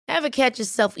Ever catch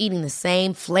yourself eating the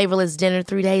same flavorless dinner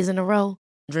 3 days in a row?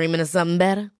 Dreaming of something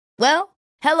better? Well,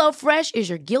 HelloFresh is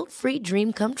your guilt-free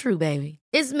dream come true, baby.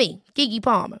 It's me, Keke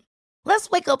Palmer. Let's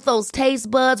wake up those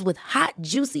taste buds with hot,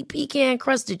 juicy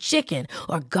pecan-crusted chicken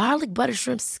or garlic butter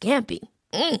shrimp scampi.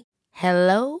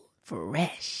 Hello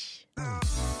Fresh.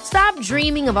 Stop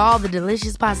dreaming of all the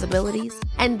delicious possibilities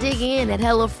and dig in at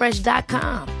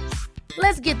HelloFresh.com.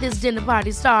 Let's get this dinner party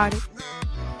started.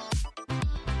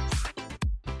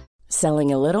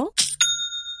 Selling a little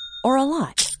or a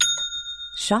lot?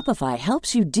 Shopify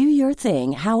helps you do your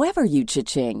thing however you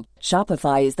cha-ching.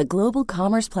 Shopify is the global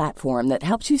commerce platform that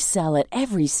helps you sell at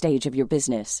every stage of your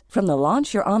business. From the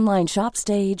launch your online shop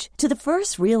stage to the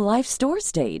first real-life store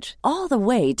stage, all the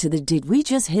way to the did we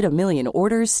just hit a million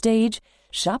orders stage.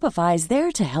 Shopify is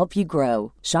there to help you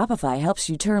grow. Shopify helps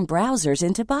you turn browsers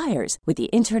into buyers with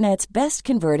the internet's best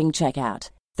converting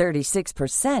checkout.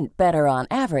 36% better on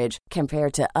average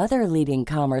compared to other leading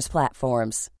commerce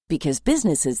platforms. Because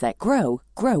businesses that grow,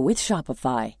 grow with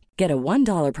Shopify. Get a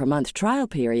 $1 per month trial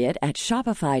period at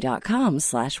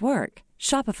shopify.com/work.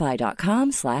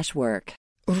 Shopify.com/work.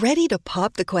 Ready to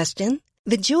pop the question?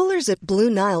 The jewelers at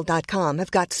BlueNile.com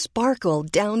have got sparkle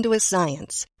down to a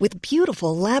science with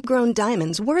beautiful lab-grown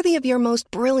diamonds worthy of your most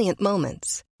brilliant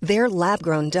moments. Their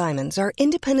lab-grown diamonds are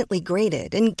independently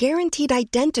graded and guaranteed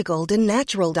identical to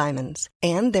natural diamonds,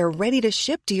 and they're ready to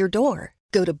ship to your door.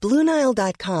 Go to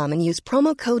BlueNile.com and use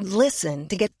promo code LISTEN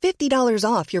to get $50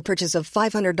 off your purchase of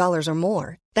 $500 or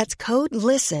more. That's code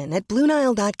LISTEN at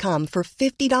BlueNile.com for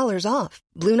 $50 off.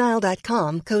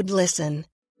 BlueNile.com, code LISTEN.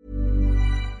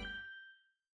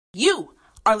 You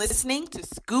are listening to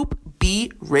Scoop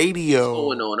B Radio. What's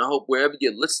going on? I hope wherever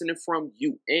you're listening from,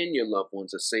 you and your loved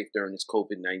ones are safe during this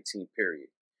COVID-19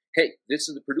 period. Hey, this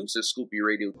is the producer of Scoop B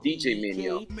Radio, DJ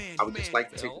Manuel. I would just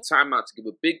like to take the time out to give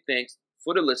a big thanks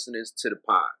for the listeners to the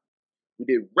pod. We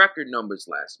did record numbers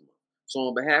last month. So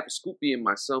on behalf of Scoopy and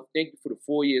myself, thank you for the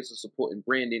 4 years of supporting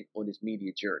Brandon on his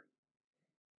media journey.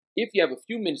 If you have a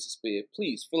few minutes to spare,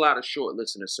 please fill out a short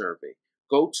listener survey.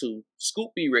 Go to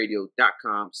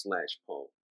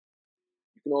scoopbradio.com/poll.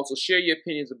 You can also share your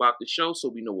opinions about the show so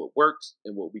we know what works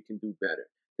and what we can do better.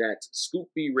 That's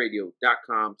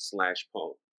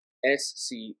scoopbradio.com/poll.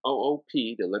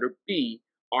 SCOOP, the letter B,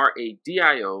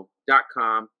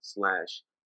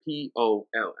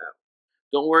 radio.com/POLL.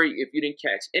 Don't worry if you didn't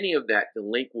catch any of that, the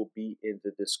link will be in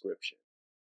the description.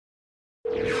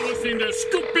 You're listening to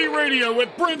Scoop B Radio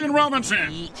with Brandon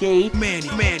Robinson. DJ Manny.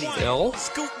 L.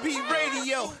 Scoop B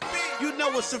Radio. You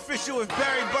know it's official if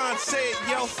Barry Bonds said,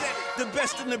 yo, the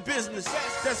best in the business.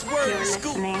 That's word of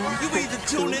Scoop. You either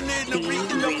tuning in or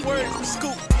reading the word from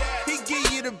Scoop. He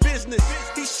give you the business.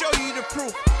 He show you the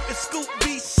proof. If Scoop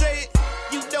B say it,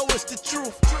 you know it's the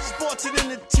truth. Sports and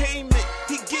entertainment,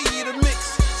 he give you the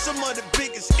mix. Some of the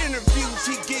biggest interviews,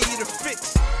 he give you the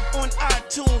fix. On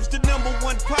iTunes, the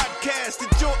 #1 podcast, the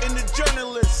Jordan, the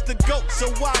journalist, the GOAT, so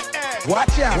why ask?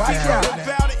 Watch out,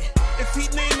 about it. If he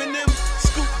naming them,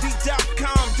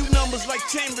 ScoopB.com, do numbers like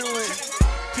Chamberlain.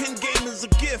 Pen game is a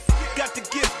gift, got the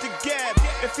gift to gab.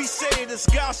 If he say it is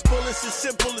gospel, it's as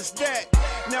simple as that.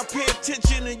 Now pay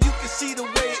attention and you can see the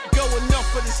way it go.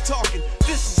 Enough of this talking.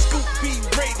 This is Scoop B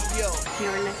Radio.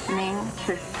 You're listening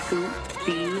to Scoop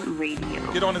B Radio.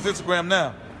 Get on his Instagram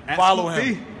now. Follow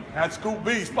him. At Scoop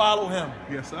B, follow him.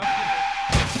 Yes, sir.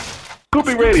 Scoop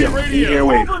B Radio. The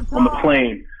airwaves, on the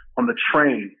plane, on the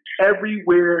train,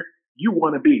 everywhere you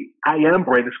want to be. I am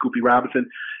Brandon Scoopy Robinson.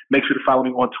 Make sure to follow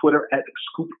me on Twitter at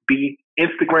Scoop B,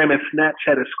 Instagram and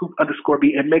Snapchat at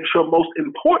Scoop_B, and make sure, most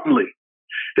importantly,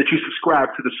 that you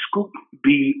subscribe to the Scoop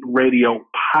B Radio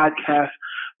podcast,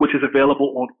 which is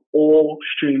available on all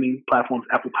streaming platforms: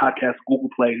 Apple Podcasts, Google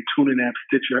Play, TuneIn app,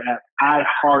 Stitcher app,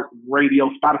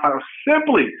 iHeartRadio, Spotify, or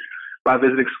simply by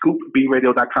visiting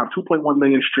scoopbradio.com. 2.1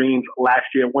 million streams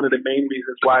last year. One of the main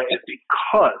reasons why is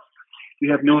because we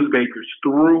have newsmakers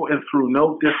through and through.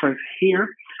 No difference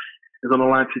here. Is on the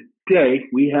line today.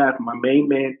 We have my main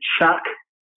man, Chuck.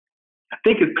 I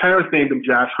think his parents named him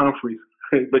Josh Humphreys,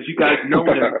 but you guys know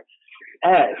him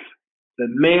as the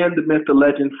man, the myth, the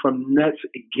legend from Nets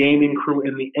gaming crew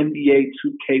in the NBA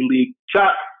 2K League.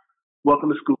 Chuck, welcome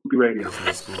to Scoop B Radio.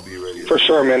 For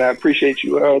sure, man. I appreciate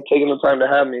you taking the time to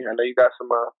have me. I know you got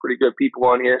some pretty good people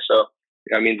on here, so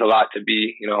that means a lot to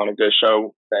be, on a good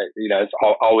show that, it's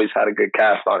always had a good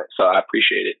cast on it. So I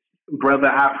appreciate it. Brother,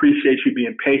 I appreciate you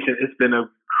being patient. It's been a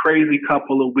crazy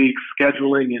couple of weeks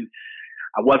scheduling, and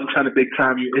I wasn't trying to big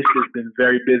time you. It's just been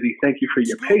very busy. Thank you for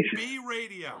your patience.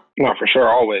 No, for sure,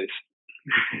 always.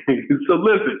 So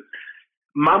listen,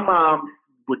 my mom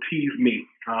would tease me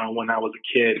when I was a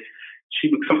kid. she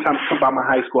would sometimes come by my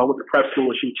high school. I went to prep school,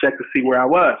 and she would check to see where I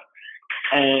was.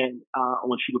 And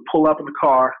when she would pull up in the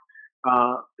car,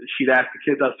 she'd ask the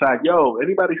kids outside, "Yo,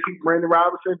 anybody see Brandon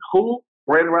Robinson? Who?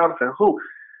 Brandon Robinson? Who?"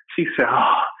 She said,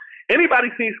 "Oh, anybody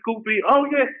seen Scoop B? Oh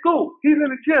yeah, Scoop. He's in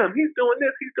the gym. He's doing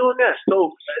this. He's doing that."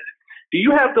 So, do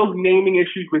you have those naming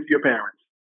issues with your parents?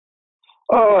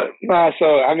 Oh, nah.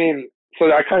 So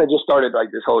I kind of just started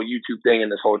like this whole YouTube thing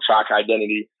and this whole Chalk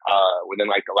identity within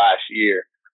like the last year.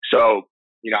 So,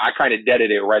 I kind of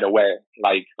deaded it right away.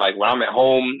 Like when I'm at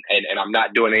home and I'm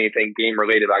not doing anything game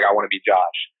related, like I want to be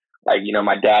Josh. Like,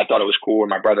 my dad thought it was cool and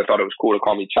my brother thought it was cool to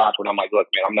call me Chalk, when I'm like, look,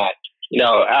 man, I'm not,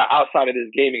 outside of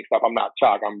this gaming stuff, I'm not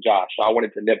Chalk, I'm Josh. So I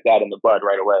wanted to nip that in the bud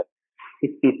right away.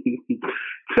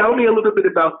 Tell me a little bit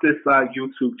about this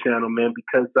YouTube channel, man,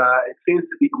 because it seems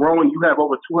to be growing. You have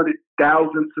over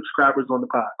 200,000 subscribers on the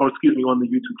on the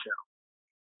YouTube channel.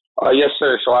 Yes,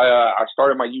 sir. So I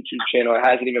started my YouTube channel. It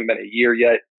hasn't even been a year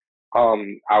yet.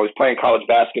 I was playing college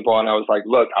basketball, and I was like,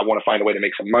 look, I want to find a way to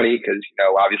make some money because,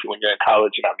 obviously when you're in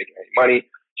college, you're not making any money.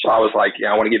 So I was like,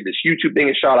 I want to give this YouTube thing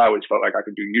a shot. I always felt like I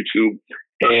could do YouTube.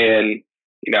 And,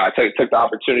 I took the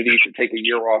opportunity to take a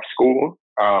year off school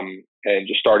and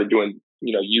just started doing,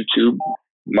 YouTube.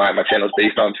 My channel is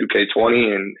based on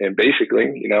 2K20. And basically,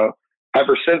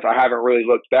 ever since, I haven't really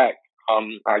looked back.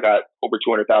 I got over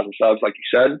 200,000 subs, like you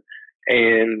said.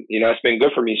 And, it's been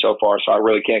good for me so far. So I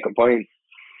really can't complain.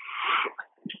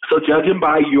 So judging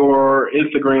by your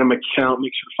Instagram account,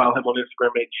 make sure to follow him on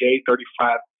Instagram at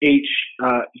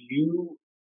J35H. You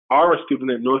are a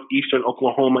student at Northeastern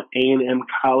Oklahoma A&M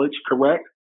College, correct?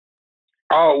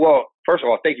 Oh, well, first of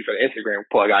all, thank you for the Instagram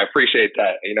plug. I appreciate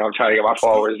that. I'm trying to get my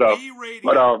followers up.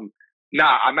 But I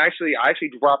actually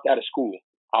dropped out of school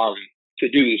to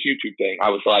do this YouTube thing. I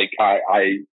was like,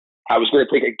 I was going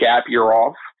to take a gap year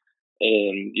off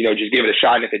and, just give it a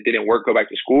shot. And if it didn't work, go back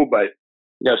to school. But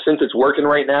since it's working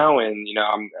right now, and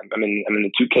I'm in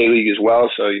the 2K league as well,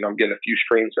 so I'm getting a few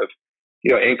streams of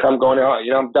income going on.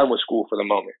 I'm done with school for the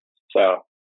moment. So,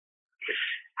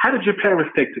 how did your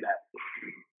parents take to that?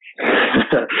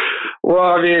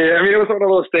 Well, it was one of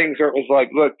those things where it was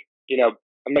like, look,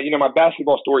 my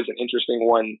basketball story is an interesting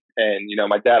one, and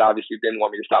my dad obviously didn't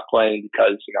want me to stop playing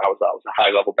because I was a high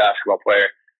level basketball player.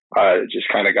 Just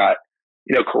kind of got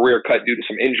career cut due to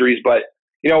some injuries, but.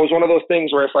 It was one of those things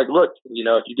where it's like, look, if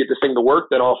you get this thing to work,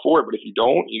 then all for it. But if you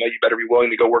don't, you better be willing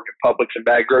to go work at Publix and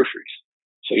bag groceries.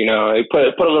 So, it put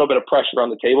a little bit of pressure on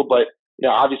the table. But,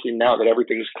 obviously now that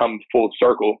everything's come full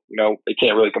circle, they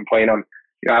can't really complain. I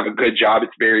have a good job.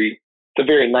 It's a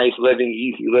very nice living,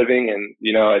 easy living. And,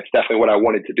 it's definitely what I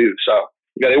wanted to do. So,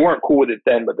 they weren't cool with it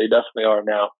then, but they definitely are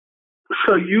now.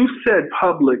 So you said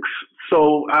Publix.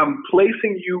 So I'm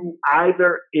placing you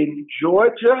either in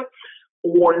Georgia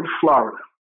or in Florida.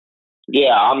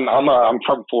 Yeah, I'm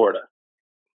from Florida.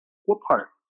 What part?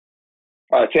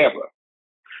 Tampa.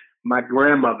 My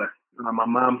grandmother, my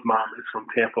mom's mom, is from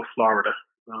Tampa, Florida,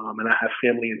 and I have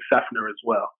family in Seffner as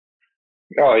well.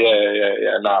 Oh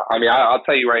yeah. No, I'll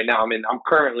tell you right now. I'm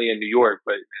currently in New York,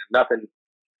 but nothing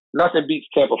beats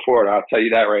Tampa, Florida. I'll tell you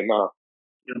that right now.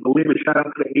 Yeah, believe it. Shout out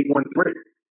to the 813.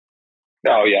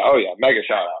 Oh yeah, mega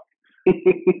shout out.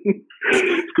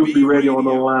 Scoop B Radio on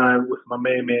the line with my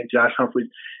man Josh Humphrey.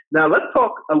 Now let's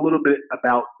talk a little bit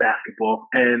about basketball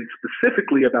and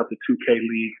specifically about the 2K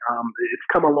League. It's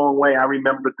come a long way. I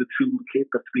remember the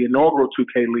inaugural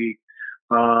 2K League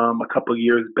a couple of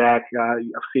years back.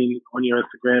 I've seen on your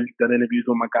Instagram you've done interviews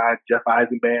with my guy Jeff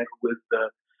Eisenband, who is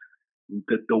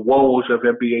the Woj of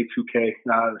NBA 2K.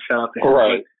 Shout out to him.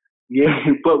 Right.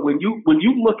 Yeah, but when you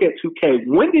look at 2K,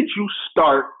 when did you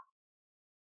start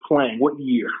playing? What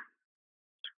year?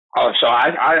 Oh, so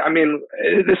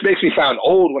this makes me sound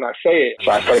old when I say it.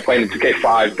 So I started playing in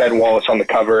 2K5, Ben Wallace on the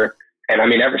cover. And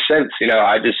ever since,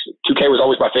 2K was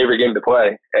always my favorite game to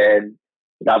play. And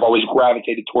I've always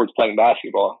gravitated towards playing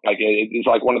basketball. Like it's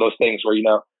like one of those things where,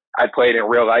 I played in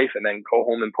real life and then go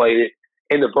home and play it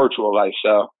in the virtual life.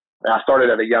 So I started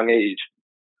at a young age.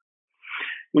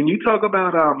 When you talk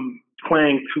about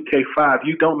playing 2K5,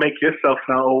 you don't make yourself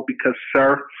sound old because,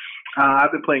 sir,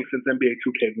 I've been playing since NBA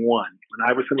 2K1. When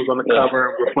Iverson was on the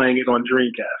cover, we're playing it on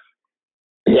Dreamcast.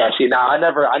 Yeah, see, now I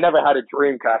never had a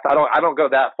Dreamcast. I don't go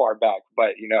that far back,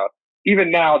 but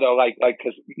even now though, like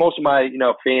because most of my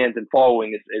fans and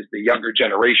following is the younger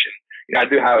generation. I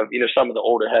do have some of the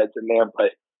older heads in there,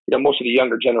 but most of the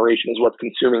younger generation is what's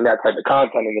consuming that type of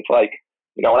content. And it's like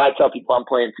when I tell people I'm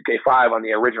playing 2K5 on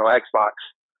the original Xbox,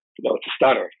 it's a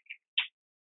stunner.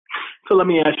 So let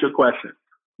me ask you a question.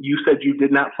 You said you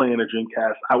did not play in a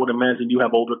Dreamcast. I would imagine you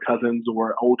have older cousins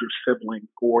or older siblings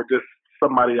or just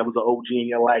somebody that was an OG in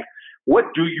your life. What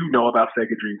do you know about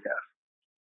Sega Dreamcast?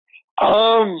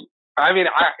 I mean,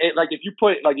 if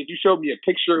you showed me a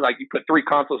picture, like you put 3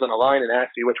 consoles in a line and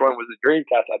asked me which one was the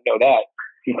Dreamcast, I'd know that.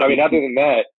 But I mean, other than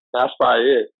that, that's probably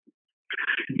it.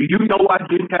 Do you know why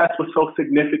Dreamcast was so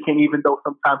significant, even though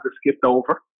sometimes it skipped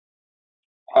over?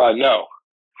 No.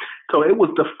 So it was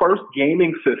the first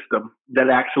gaming system that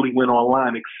actually went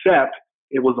online, except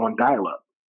it was on dial-up.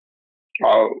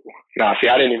 Oh, no, see,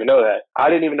 I didn't even know that. I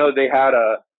didn't know that they had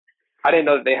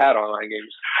online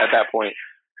games at that point.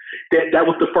 That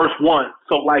was the first one.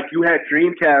 So, like, you had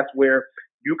Dreamcast where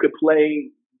you could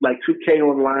play, like, 2K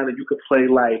online, and you could play,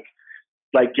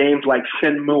 like games like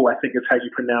Shenmue, I think is how you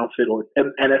pronounce it, or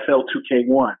NFL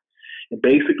 2K1. And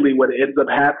basically what ends up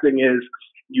happening is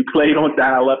you played on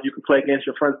dial-up, you could play against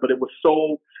your friends, but it was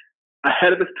so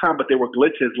ahead of its time, but there were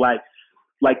glitches. Like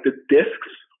the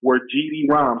discs were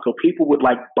GD-ROM, so people would,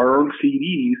 like, burn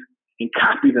CDs and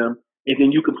copy them, and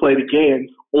then you could play the games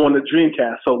on the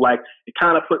Dreamcast. So, like, it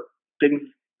kind of put things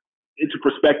into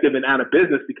perspective and out of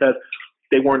business because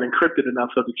they weren't encrypted enough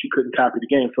so that you couldn't copy the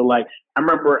game. So, like, I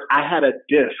remember I had a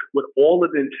disc with all the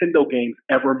Nintendo games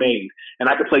ever made, and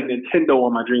I could play Nintendo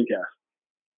on my Dreamcast.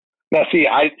 Now,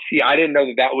 I didn't know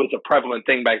that was a prevalent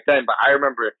thing back then, but I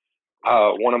remember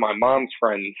one of my mom's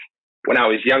friends when I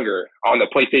was younger on the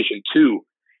PlayStation 2.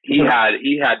 He had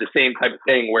the same type of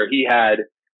thing where he had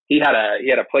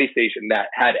a PlayStation that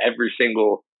had every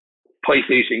single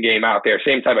PlayStation game out there,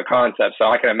 same type of concept. So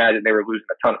I can imagine they were losing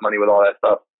a ton of money with all that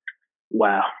stuff.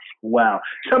 Wow.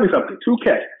 Tell me something.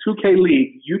 2K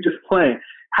League, you just playing.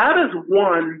 How does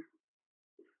one,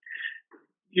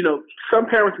 some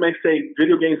parents may say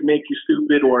video games make you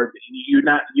stupid or you're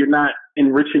not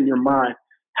enriching your mind.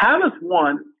 How does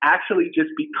one actually just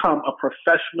become a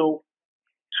professional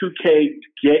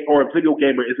 2K or a video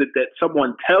gamer? Is it that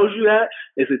someone tells you that?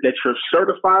 Is it that you're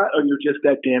certified or you're just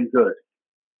that damn good?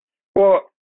 Well,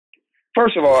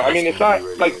 first of all, I mean, it's not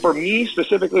like for me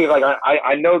specifically, like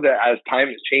I know that as time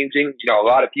is changing, a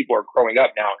lot of people are growing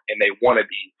up now and they want to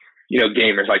be,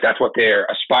 gamers. Like that's what they're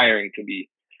aspiring to be.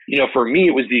 For me,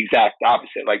 it was the exact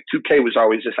opposite. Like 2K was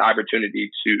always this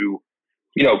opportunity to,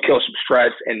 kill some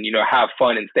stress and, have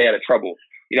fun and stay out of trouble.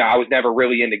 I was never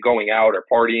really into going out or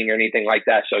partying or anything like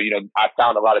that. So, I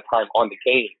found a lot of time on the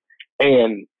game.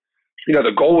 And,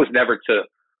 the goal was never to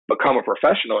become a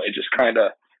professional. It just kind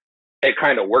of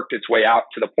worked its way out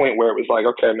to the point where it was like,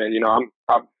 okay, man,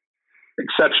 I'm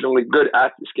exceptionally good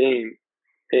at this game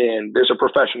and there's a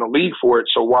professional league for it.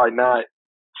 So why not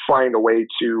find a way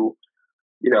to,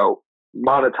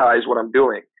 monetize what I'm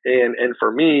doing? And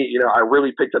for me, I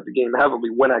really picked up the game heavily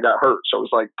when I got hurt. So it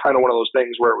was like kind of one of those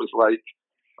things where it was like,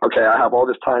 okay, I have all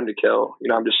this time to kill.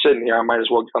 I'm just sitting here. I might as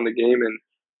well get on the game and,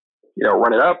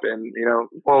 run it up. And,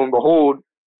 lo and behold,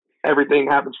 everything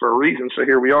happens for a reason. So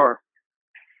here we are.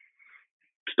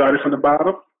 Started from the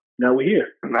bottom. Now we're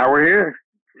here.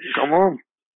 Come on.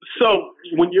 So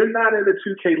when you're not in the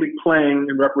 2K League playing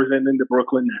and representing the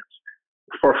Brooklyn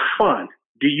Nets, for fun,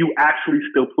 do you actually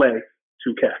still play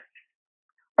 2K?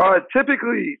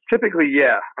 Typically,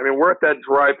 yeah. I mean, we're at that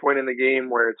dry point in the game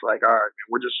where it's like, all right,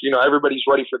 we're just, everybody's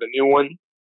ready for the new one.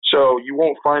 So you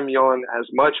won't find me on as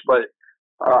much, but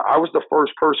I was the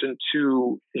first person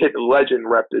to hit the legend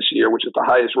rep this year, which is the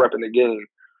highest rep in the game.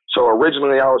 So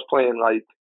originally I was playing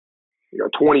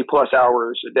 20 plus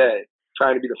hours a day,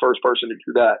 trying to be the first person to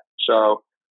do that. So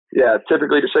yeah,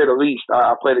 typically, to say the least,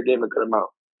 I play the game a good amount.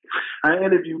 I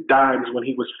interviewed Dimes when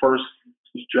he was first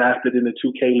drafted in the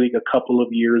 2K League a couple of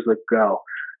years ago.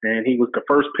 And he was the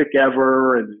first pick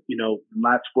ever, and,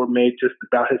 lots were made just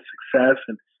about his success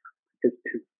and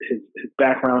his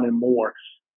background and more.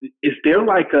 Is there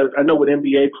I know with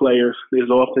NBA players, there's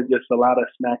often just a lot of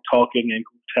smack talking and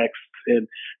texts and,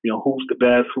 who's the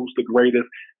best, who's the greatest.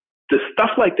 Does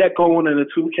stuff like that go on in the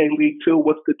 2K League too?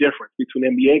 What's the difference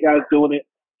between NBA guys doing it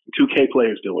and 2K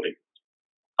players doing it?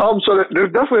 So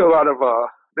there's definitely a lot of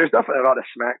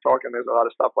smack talk, and there's a lot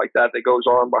of stuff like that goes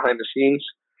on behind the scenes.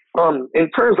 In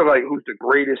terms of who's the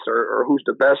greatest or who's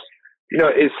the best,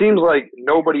 it seems like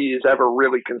nobody is ever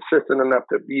really consistent enough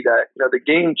to be that. The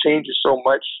game changes so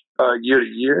much year to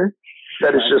year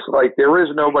that it's just like there is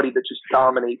nobody that just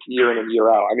dominates year in and year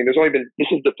out. I mean, this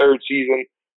is the third season,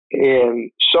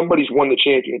 and somebody's won the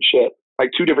championship.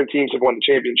 Like 2 different teams have won the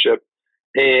championship.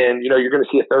 And, you're going to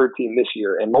see a third team this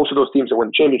year. And most of those teams that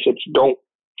win championships don't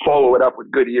follow it up with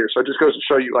good years. So it just goes to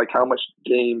show you, how much the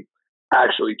game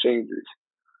actually changes.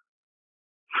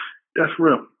 That's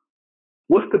real.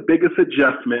 What's the biggest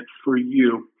adjustment for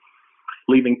you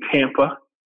leaving Tampa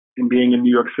and being in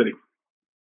New York City?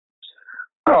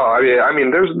 Oh, I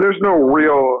mean, there's no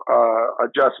real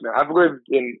adjustment. I've lived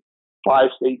in 5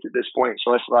 states at this point.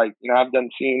 So it's like, I've done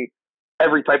seen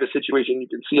every type of situation you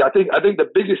can see. I think the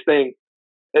biggest thing,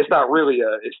 it's not really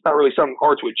something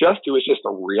hard to adjust to. It's just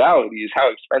the reality is how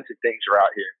expensive things are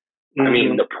out here. Mm-hmm. I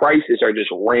mean, the prices are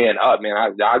just ran up, man.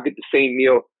 I'll get the same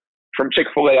meal from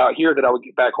Chick-fil-A out here that I would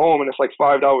get back home, and it's like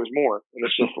 $5 more. And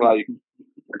it's just like,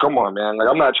 come on, man. Like,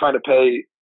 I'm not trying to pay,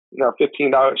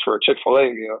 $15 for a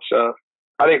Chick-fil-A meal. So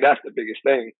I think that's the biggest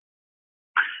thing.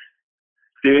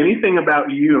 Is there anything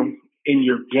about you in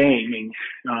your gaming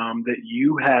that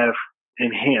you have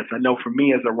enhanced? I know for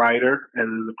me as a writer, as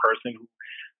a person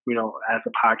who, as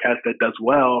a podcast that does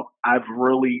well, I've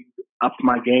really upped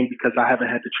my game because I haven't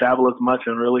had to travel as much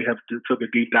and really have took a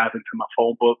deep dive into my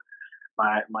phone book,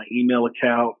 my email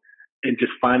account, and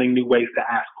just finding new ways to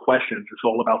ask questions. It's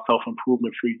all about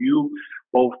self-improvement for you,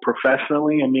 both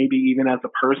professionally and maybe even as a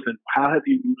person. How have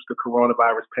you used the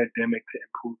coronavirus pandemic to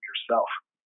improve yourself?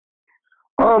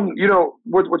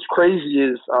 What's crazy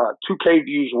is 2K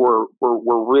views were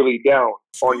really down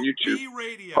on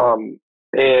YouTube.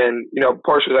 And,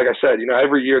 partially, like I said,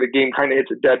 every year the game kind of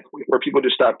hits a dead point where people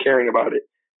just stop caring about it.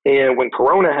 And when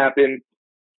Corona happened,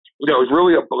 it was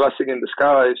really a blessing in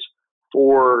disguise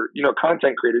for,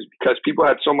 content creators because people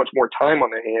had so much more time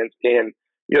on their hands and,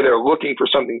 they're looking for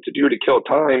something to do to kill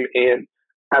time. And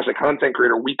as a content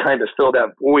creator, we kind of fill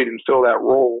that void and fill that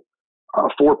role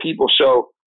for people. So,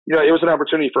 it was an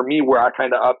opportunity for me where I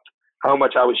kind of upped how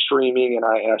much I was streaming and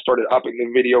I started upping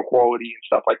the video quality and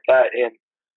stuff like that. And,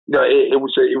 it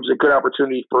was a good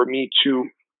opportunity for me to,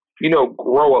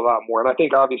 grow a lot more. And I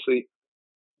think obviously,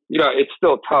 it's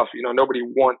still tough. Nobody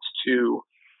wants to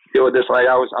deal with this. Like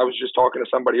I was just talking to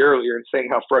somebody earlier and saying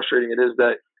how frustrating it is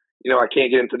that, I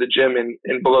can't get into the gym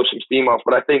and blow some steam off.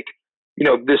 But I think,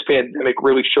 this pandemic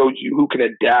really showed you who can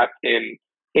adapt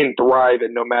and thrive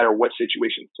and no matter what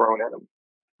situation is thrown at them.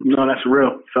 No, that's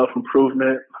real.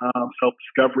 Self-improvement,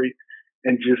 self-discovery,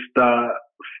 and just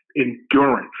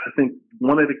endurance. I think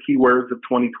one of the key words of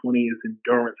 2020 is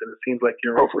endurance, and it seems like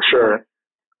you're for sure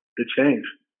the change.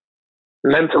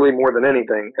 Mentally more than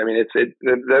anything. I mean,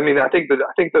 I think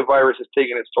the virus has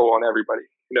taken its toll on everybody.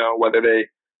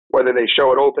 Whether they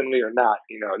show it openly or not.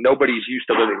 Nobody's used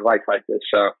to living life like this.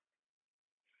 So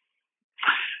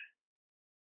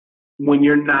when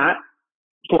you're not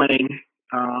playing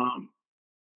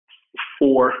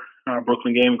for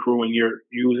Brooklyn Gaming Crew and you're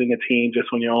using a team just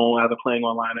on your own, either playing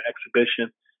online or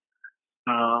exhibition,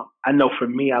 I know for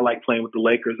me, I like playing with the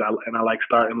Lakers, and I like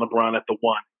starting LeBron at the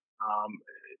 1.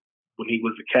 When he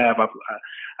was a Cav,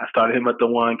 I started him at the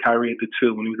 1, Kyrie at the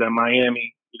 2. When he was at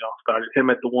Miami, started him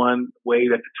at the 1,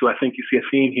 Wade at the 2. I think you see a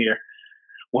theme here.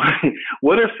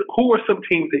 Who are some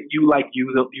teams that you like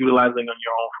utilizing on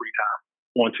your own free time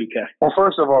on 2K? Well,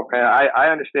 first of all, man, I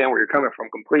understand where you're coming from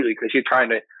completely because you're trying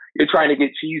to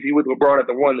get cheesy with LeBron at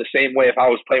the 1 the same way if I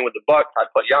was playing with the Bucks, I'd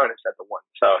put Giannis at the 1.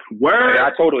 So I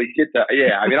totally get that.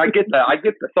 Yeah, I mean, I get that. I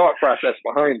get the thought process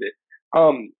behind it.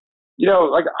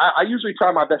 Like I usually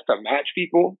try my best to match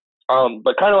people,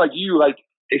 but kind of like you, like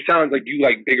it sounds like you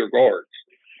like bigger guards,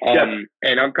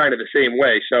 and I'm kind of the same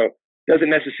way. So it doesn't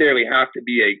necessarily have to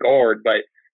be a guard, but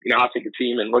I'll take a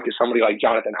team and look at somebody like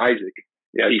Jonathan Isaac.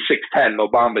 He's 6'10", Mo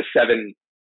Bamba's 7'7",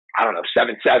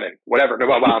 whatever. No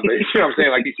Bamba, you know what I'm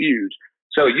saying? Like he's huge.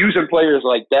 So using players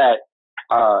like that,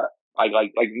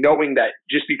 like knowing that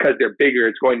just because they're bigger,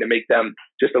 it's going to make them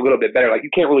just a little bit better. Like you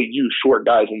can't really use short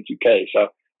guys in 2K. So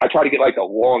I try to get like the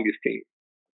longest team.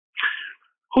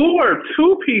 Who are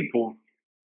 2 people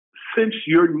since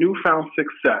your newfound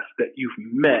success that you've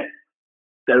met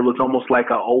that it was almost like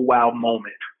a oh wow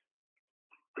moment?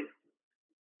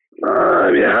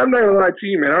 I'm not gonna lie to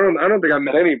you, man. I don't think I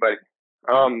met anybody.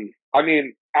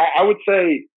 I would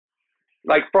say,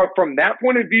 like from that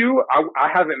point of view, I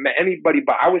haven't met anybody.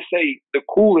 But I would say the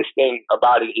coolest thing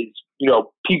about it is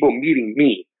people meeting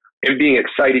me and being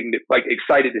excited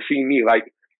to see me.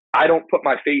 Like I don't put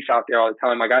my face out there all the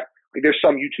time. Like there's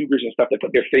some YouTubers and stuff that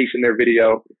put their face in their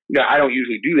video. I don't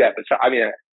usually do that. But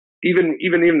even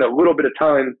the little bit of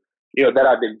time that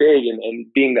I've been big and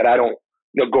being that I don't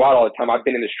go out all the time, I've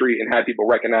been in the street and had people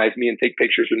recognize me and take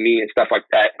pictures with me and stuff like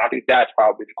that. And I think that's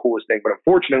probably the coolest thing. But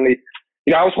unfortunately,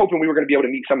 I was hoping we were going to be able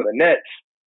to meet some of the Nets,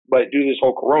 but due to this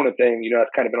whole Corona thing, that's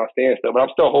kind of been on standstill. But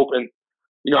I'm still hoping,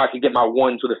 I could get my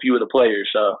ones with a few of the players.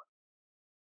 So,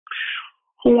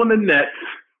 who on the Nets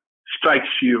strikes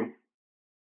you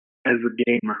as a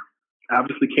gamer?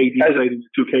 Obviously, KD played in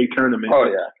the 2K tournament. Oh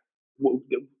yeah.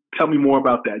 Tell me more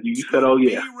about that. You said, "Oh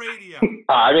yeah."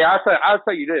 I'll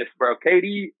tell you this, bro.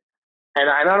 KD, and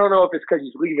I don't know if it's because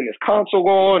he's leaving his console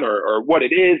on or what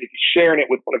it is. If he's sharing it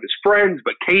with one of his friends,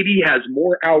 but KD has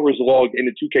more hours logged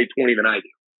into 2K20 than I do.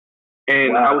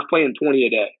 and I was playing 20 a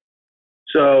day.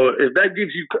 So if that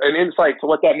gives you an insight to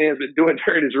what that man's been doing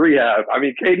during his rehab, I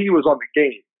mean, KD was on the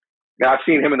game. Now, I've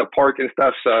seen him in the park and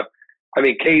stuff. So, I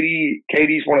mean,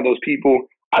 KD's one of those people.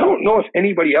 I don't know if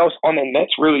anybody else on the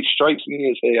Nets really strikes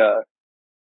me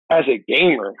as a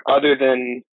gamer other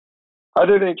than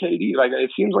KD. Like,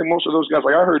 it seems like most of those guys,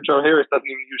 like I heard Joe Harris doesn't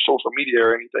even use social media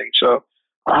or anything. So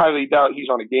I highly doubt he's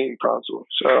on a game console.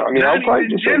 So, I mean, I'll probably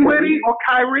just say Dinwiddie or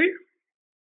Kyrie?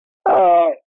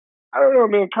 I don't know,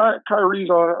 man. Kyrie's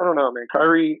on. I don't know, man.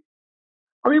 Kyrie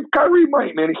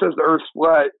might, man. He says the Earth's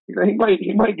flat. You know,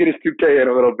 he might get his 2K in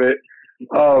a little bit.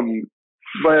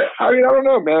 But I mean, I don't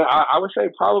know, man. I would say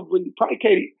probably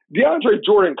KD. DeAndre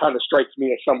Jordan kind of strikes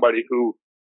me as somebody who,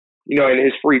 you know, in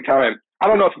his free time. I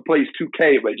don't know if he plays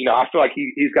 2K, but you know, I feel like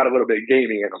he's got a little bit of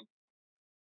gaming in him.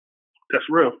 That's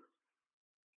real.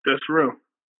 That's real.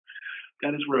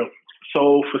 That is real.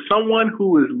 So for someone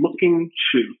who is looking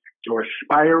to or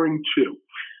aspiring to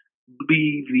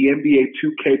be the NBA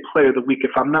 2K Player of the Week, if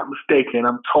I'm not mistaken,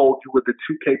 I'm told you were the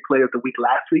 2K Player of the Week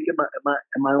last week.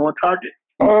 Am I on target?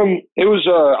 It was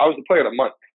I was the Player of the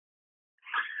Month.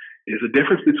 There's a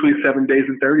difference between 7 days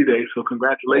and 30 days, so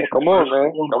congratulations. Come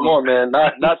on, man.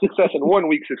 Not success in 1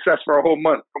 week, success for a whole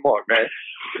month. Come on, man.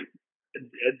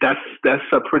 That's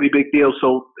a pretty big deal.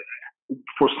 So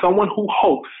for someone who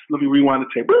hopes, let me rewind the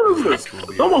tape.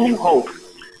 Someone who hopes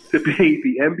to be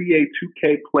the NBA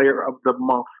 2K Player of the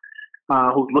Month,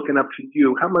 who's looking up to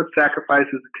you, how much sacrifice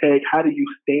does it take? How do you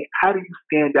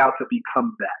stand out to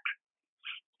become that?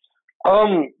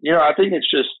 You know, I think it's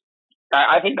just,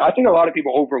 I think a lot of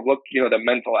people overlook, you know, the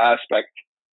mental aspect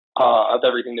of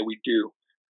everything that we do.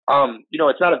 You know,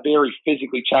 it's not a very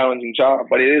physically challenging job,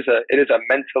 but it is a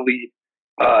mentally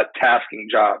tasking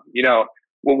job. You know,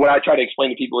 what I try to explain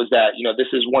to people is that, you know, this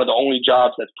is one of the only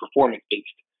jobs that's performance based.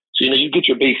 So, you know, you get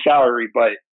your base salary,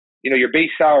 but, you know, your base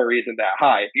salary isn't that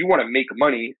high. If you want to make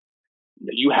money,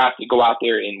 you have to go out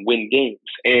there and win games.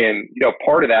 And, you know,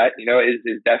 part of that, you know,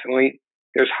 is definitely,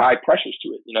 there's high pressures to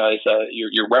it. You know, it's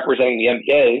you're representing the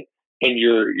NBA and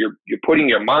you're putting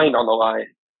your mind on the line,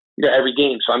 you know, every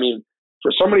game. So, I mean,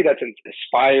 for somebody that's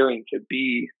aspiring to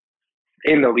be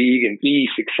in the league and be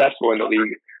successful in the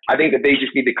league, I think that they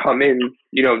just need to come in,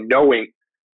 you know, knowing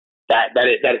that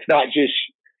it's not just,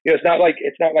 you know, it's not like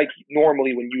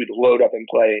normally when you would load up and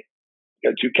play, you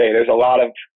know, 2K. There's a lot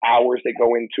of hours that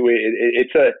go into it.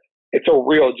 It's a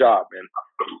real job, man.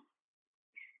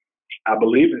 I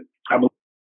believe it.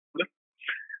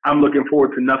 I'm looking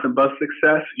forward to nothing but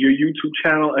success. Your YouTube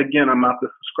channel, again, I'm about to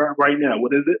subscribe right now.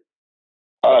 What is it?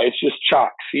 It's just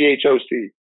Choc,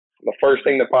 CHOC. The first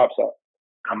thing that pops up.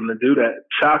 I'm going to do that.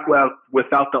 Choc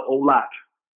without the O lot.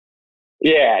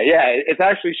 Yeah. It's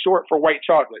actually short for white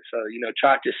chocolate. So, you know,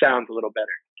 Choc just sounds a little better.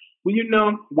 Well, you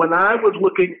know, when I was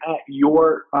looking at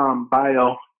your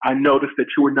bio, I noticed that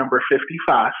you were number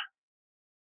 55.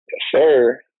 Yes,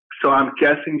 sir. So I'm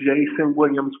guessing Jason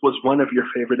Williams was one of your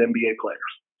favorite NBA players.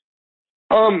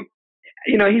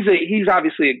 You know, he's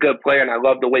obviously a good player, and I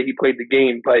love the way he played the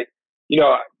game. But, you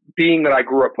know, being that I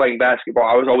grew up playing basketball,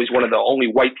 I was always one of the only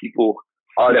white people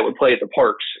that would play at the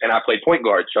parks, and I played point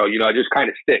guard. So, you know, it just kind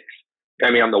of sticks.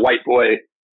 I mean, I'm the white boy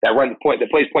that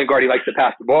plays point guard. He likes to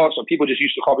pass the ball. So people just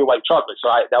used to call me white chocolate. So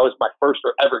that was my first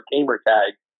ever gamer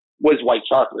tag was white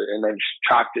chocolate. And then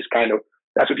Choc just kind of,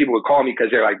 that's what people would call me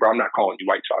because they're like, bro, I'm not calling you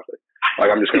white chocolate. Like,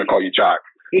 I'm just going to call you Choc.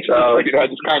 So, you know, I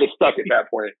just kind of stuck at that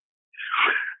point.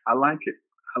 I like it.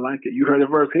 You heard the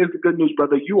verse. Here's the good news,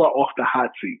 brother. You are off the hot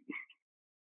seat.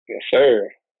 Yes, sir.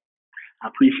 I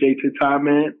appreciate your time,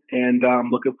 man. And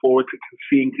I'm looking forward to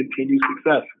seeing continued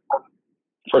success.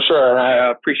 For sure. And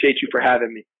I appreciate you for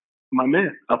having me. My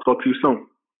man. I'll talk to you soon.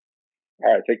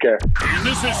 All right. Take care. And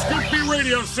this is Scoop B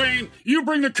Radio saying, you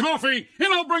bring the coffee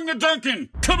and I'll bring the Dunkin'.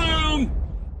 Kaboom!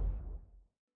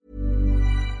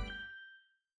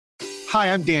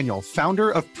 Hi, I'm Daniel,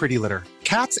 founder of Pretty Litter.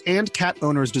 Cats and cat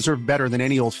owners deserve better than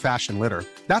any old-fashioned litter.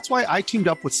 That's why I teamed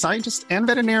up with scientists and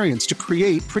veterinarians to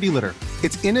create Pretty Litter.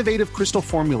 Its innovative crystal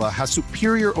formula has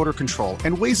superior odor control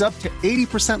and weighs up to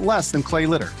 80% less than clay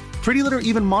litter. Pretty Litter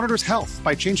even monitors health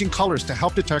by changing colors to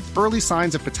help detect early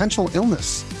signs of potential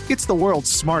illness. It's the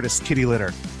world's smartest kitty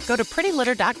litter. Go to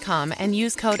prettylitter.com and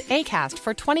use code ACAST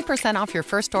for 20% off your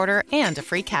first order and a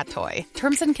free cat toy.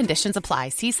 Terms and conditions apply.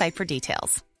 See site for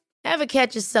details. Ever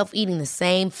catch yourself eating the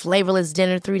same flavorless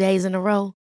dinner 3 days in a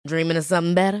row? Dreaming of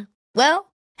something better?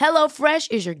 Well,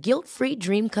 HelloFresh is your guilt-free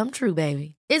dream come true,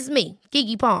 baby. It's me,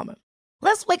 Keke Palmer.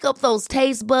 Let's wake up those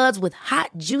taste buds with hot,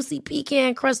 juicy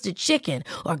pecan-crusted chicken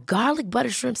or garlic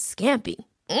butter shrimp scampi.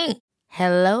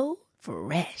 Hello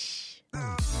Fresh.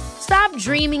 Stop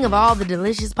dreaming of all the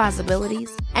delicious possibilities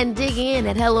and dig in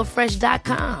at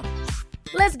HelloFresh.com.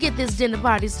 Let's get this dinner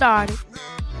party started.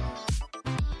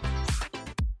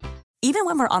 Even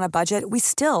when we're on a budget, we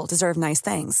still deserve nice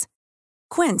things.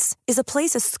 Quince is a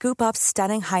place to scoop up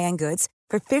stunning high-end goods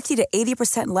for 50 to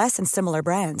 80% less than similar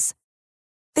brands.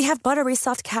 They have buttery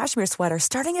soft cashmere sweaters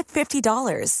starting at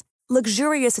 $50,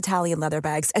 luxurious Italian leather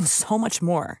bags, and so much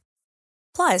more.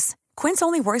 Plus, Quince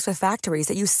only works with factories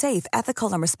that use safe,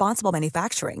 ethical, and responsible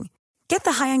manufacturing. Get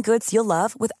the high-end goods you'll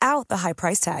love without the high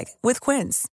price tag with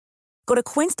Quince. Go to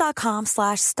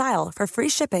quince.com/style for free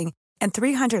shipping and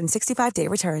 365-day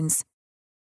returns.